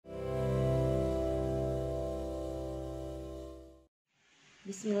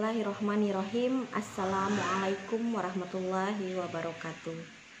Bismillahirrahmanirrahim. Assalamualaikum warahmatullahi wabarakatuh.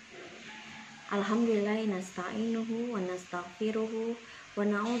 Alhamdulillahi nasta'inuhu wa nastaghfiruhu wa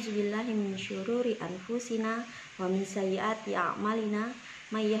na'udzubillahi min syururi anfusina wa min sayyiati a'malina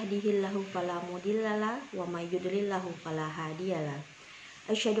may yahdihillahu fala mudhillalah wa may yudlillahu fala hadiyalah.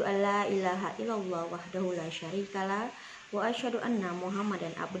 Asyhadu an la ilaha illallah wahdahu la syarikalah wa asyhadu anna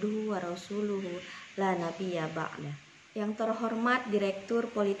Muhammadan abduhu wa rasuluhu la nabiyya ba'dah. Yang terhormat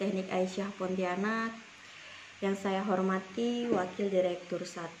Direktur Politeknik Aisyah Pontianak, yang saya hormati Wakil Direktur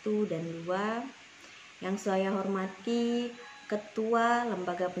 1 dan 2, yang saya hormati Ketua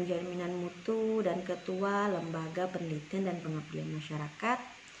Lembaga Penjaminan Mutu dan Ketua Lembaga Penelitian dan Pengabdian Masyarakat,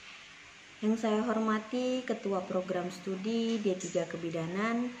 yang saya hormati Ketua Program Studi D3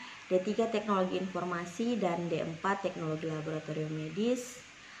 Kebidanan, D3 Teknologi Informasi, dan D4 Teknologi Laboratorium Medis,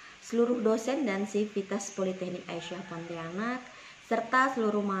 seluruh dosen dan sivitas Politeknik Aisyah Pontianak, serta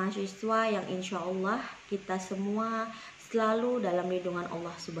seluruh mahasiswa yang insya Allah kita semua selalu dalam lindungan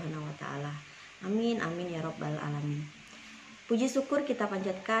Allah SWT. Amin, amin ya Rabbal Alamin. Puji syukur kita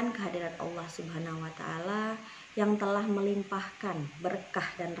panjatkan kehadirat Allah SWT yang telah melimpahkan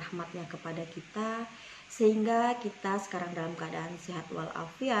berkah dan rahmatnya kepada kita, sehingga kita sekarang dalam keadaan sehat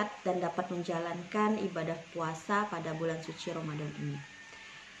walafiat dan dapat menjalankan ibadah puasa pada bulan suci Ramadan ini.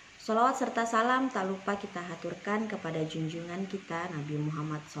 Sholawat serta salam tak lupa kita haturkan kepada junjungan kita Nabi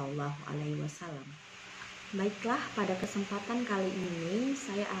Muhammad SAW. Baiklah, pada kesempatan kali ini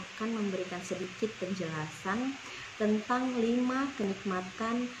saya akan memberikan sedikit penjelasan tentang 5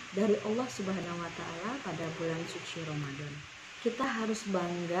 kenikmatan dari Allah SWT pada bulan suci Ramadan. Kita harus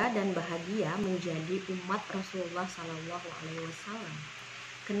bangga dan bahagia menjadi umat Rasulullah SAW.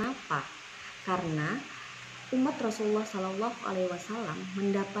 Kenapa? Karena umat Rasulullah SAW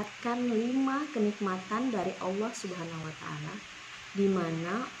mendapatkan 5 kenikmatan dari Allah SWT, di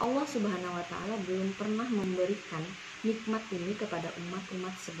mana Allah SWT belum pernah memberikan nikmat ini kepada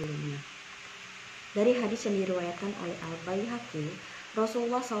umat-umat sebelumnya. Dari hadis yang diriwayatkan oleh Al-Baihaqi,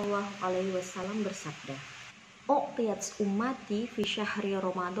 Rasulullah SAW bersabda, "Uqtiyat ummati fi syahri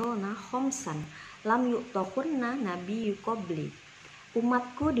Ramadana khamsan lam yu'tahunna nabiyyu qabli."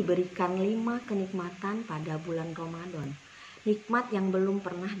 Umatku diberikan 5 kenikmatan pada bulan Ramadan, nikmat yang belum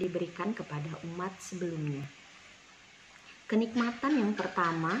pernah diberikan kepada umat sebelumnya. Kenikmatan yang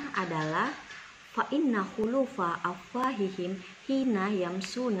pertama adalah fa inna khulufa afwahihim hina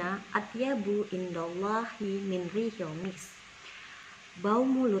yamsuna atyabu indallahi min rihil mis. Bau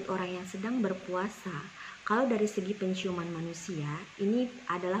mulut orang yang sedang berpuasa, kalau dari segi penciuman manusia, ini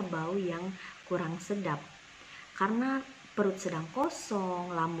adalah bau yang kurang sedap karena perut sedang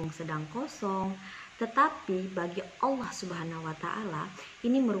kosong, lambung sedang kosong, tetapi bagi Allah SWT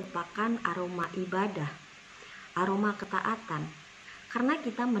ini merupakan aroma ibadah, aroma ketaatan. Karena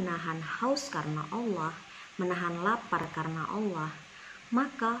kita menahan haus karena Allah, menahan lapar karena Allah,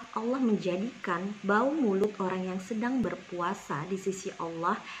 maka Allah menjadikan bau mulut orang yang sedang berpuasa di sisi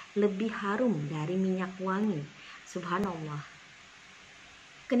Allah lebih harum dari minyak wangi. Subhanallah.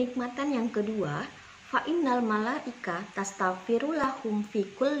 Kenikmatan yang kedua, fa innal malaika tastaghfiru lahum fi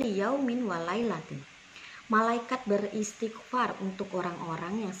kulli yaumin wa lailatin. Malaikat beristighfar untuk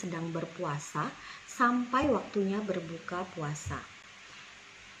orang-orang yang sedang berpuasa sampai waktunya berbuka puasa.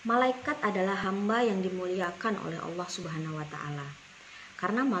 Malaikat adalah hamba yang dimuliakan oleh Allah Subhanahu wa taala.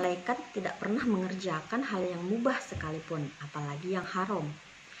 Karena malaikat tidak pernah mengerjakan hal yang mubah sekalipun, apalagi yang haram.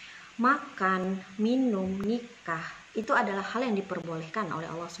 Makan, minum, nikah itu adalah hal yang diperbolehkan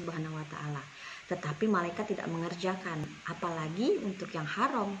oleh Allah Subhanahu wa taala. Tetapi malaikat tidak mengerjakan, apalagi untuk yang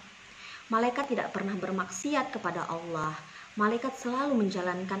haram. Malaikat tidak pernah bermaksiat kepada Allah. Malaikat selalu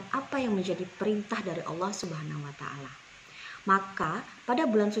menjalankan apa yang menjadi perintah dari Allah Subhanahu wa taala. Maka pada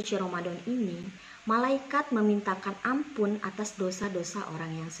bulan suci Ramadan ini, malaikat memintakan ampun atas dosa-dosa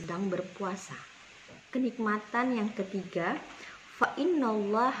orang yang sedang berpuasa. Kenikmatan yang ketiga, fa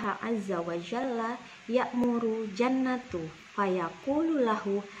innallaha azza wa jalla ya'muru jannatu fayaqulu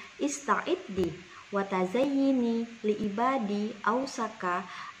lahu ista'iddi wa tazayyini li ibadi ausaka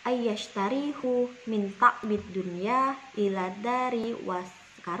ayyashtarihu min ta'bid dunya ila dari was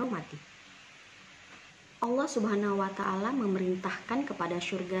karomati. Allah Subhanahu wa taala memerintahkan kepada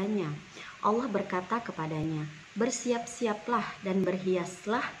surganya. Allah berkata kepadanya, "Bersiap-siaplah dan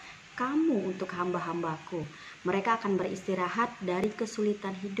berhiaslah kamu untuk hamba-hambaku. Mereka akan beristirahat dari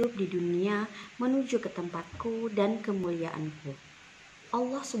kesulitan hidup di dunia menuju ke tempatku dan kemuliaanku."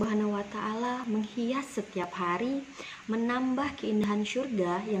 Allah Subhanahu wa taala menghias setiap hari, menambah keindahan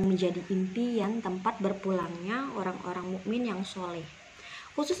surga yang menjadi impian tempat berpulangnya orang-orang mukmin yang soleh.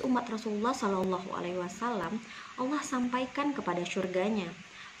 Khusus umat Rasulullah SAW, Allah sampaikan kepada surganya,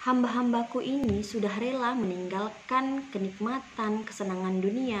 hamba-hambaku ini sudah rela meninggalkan kenikmatan, kesenangan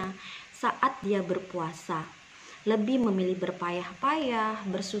dunia saat dia berpuasa. Lebih memilih berpayah-payah,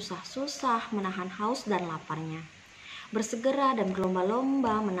 bersusah-susah, menahan haus dan laparnya. Bersegera dan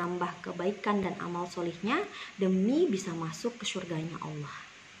berlomba-lomba menambah kebaikan dan amal solihnya demi bisa masuk ke surganya Allah.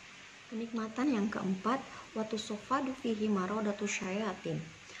 Kenikmatan yang keempat, watusofadu fihi marodatu syayatin.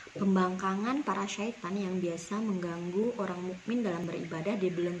 Pembangkangan para syaitan yang biasa mengganggu orang mukmin dalam beribadah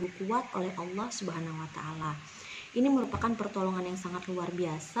dibelenggu kuat oleh Allah SWT. Ini merupakan pertolongan yang sangat luar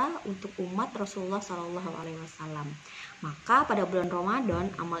biasa untuk umat Rasulullah SAW. Maka pada bulan Ramadan,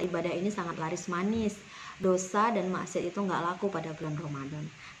 amal ibadah ini sangat laris manis. Dosa dan maksiat itu nggak laku pada bulan Ramadan.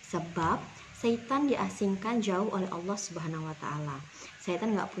 Sebab Syaitan diasingkan jauh oleh Allah SWT. Syaitan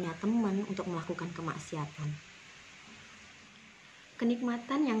nggak punya teman untuk melakukan kemaksiatan.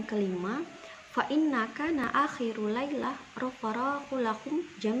 Kenikmatan yang kelima, fa innaka na akhirul lailah rafaraqu lakum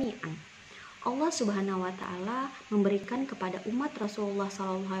jami'an. Allah Subhanahu wa taala memberikan kepada umat Rasulullah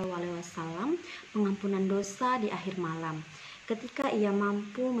SAW pengampunan dosa di akhir malam, ketika ia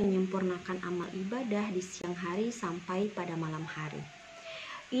mampu menyempurnakan amal ibadah di siang hari sampai pada malam hari.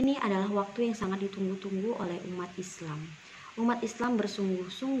 Ini adalah waktu yang sangat ditunggu-tunggu oleh umat Islam. Umat Islam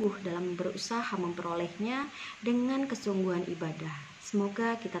bersungguh-sungguh dalam berusaha memperolehnya dengan kesungguhan ibadah.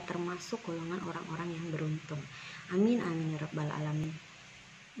 Semoga kita termasuk golongan orang-orang yang beruntung. Amin amin ya rabbal alamin.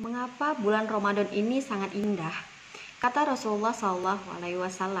 Mengapa bulan Ramadan ini sangat indah? Kata Rasulullah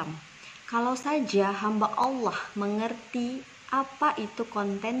SAW, kalau saja hamba Allah mengerti apa itu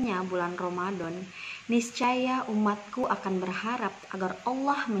kontennya bulan Ramadan, niscaya umatku akan berharap agar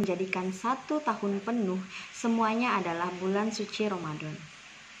Allah menjadikan 1 tahun penuh semuanya adalah bulan suci Ramadan.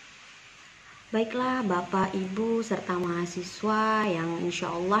 Baiklah Bapak, Ibu, serta mahasiswa yang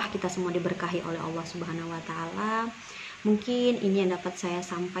insya Allah kita semua diberkahi oleh Allah Subhanahu wa Ta'ala. Mungkin ini yang dapat saya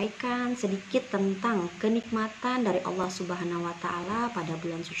sampaikan sedikit tentang kenikmatan dari Allah Subhanahu wa Ta'ala pada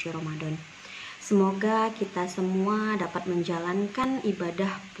bulan suci Ramadan. Semoga kita semua dapat menjalankan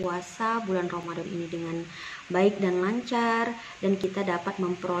ibadah puasa bulan Ramadan ini dengan baik dan lancar, dan kita dapat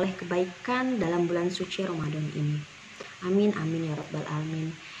memperoleh kebaikan dalam bulan suci Ramadan ini. Amin amin ya rabbal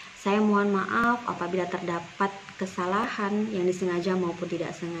alamin. Saya mohon maaf apabila terdapat kesalahan yang disengaja maupun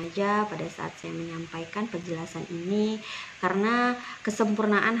tidak sengaja pada saat saya menyampaikan penjelasan ini, karena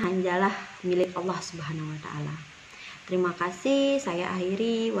kesempurnaan hanyalah milik Allah Subhanahu wa Ta'ala. Terima kasih, saya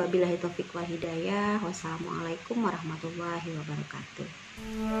akhiri. Wabillahi taufiq wal hidayah. Wassalamualaikum warahmatullahi wabarakatuh.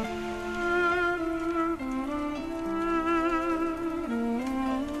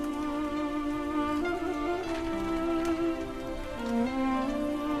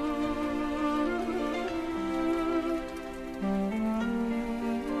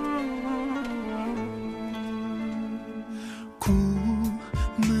 Ku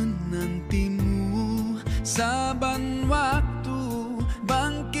menantimu saban waktu,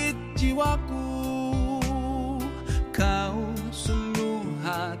 bangkit jiwaku, kau suluh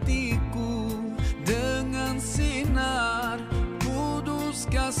hatiku dengan sinar kudus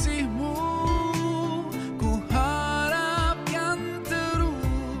kasihmu. Ku harapkan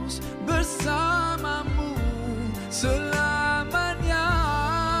terus bersamamu selamanya.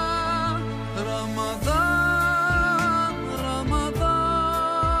 Ramadan,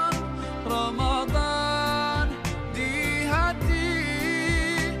 Ramadan, Ramadan di hati.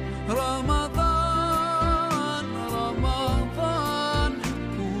 Ramadan, Ramadan,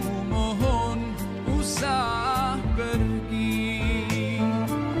 ku mohon usah pergi.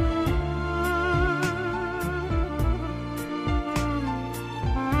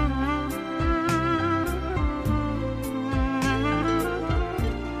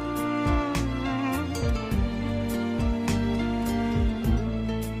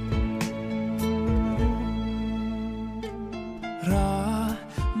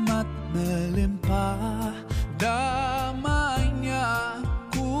 Rahmat melimpah, damainya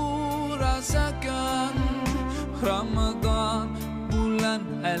ku rasakan. Ramadan, bulan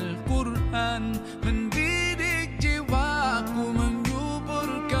Al-Quran, mendidik jiwaku,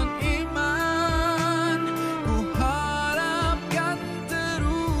 menyuburkan iman. Ku harapkan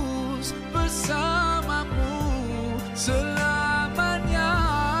terus bersamamu selamanya.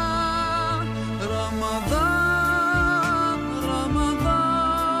 Ramadan,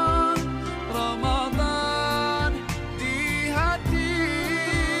 Ramadan, Ramadan di hati.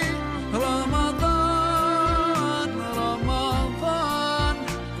 Ramadan, Ramadan,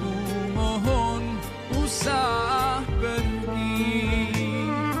 ku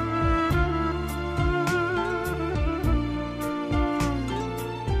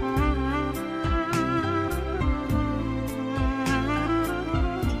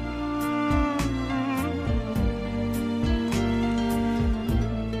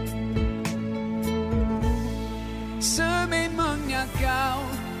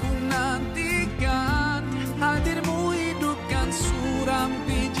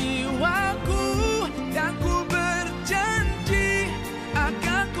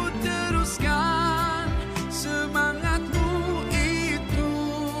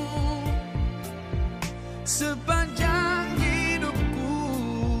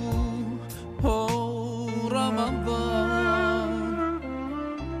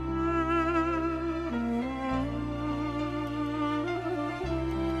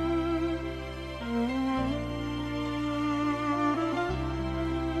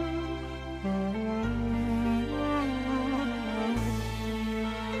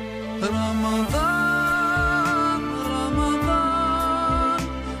Ramadhan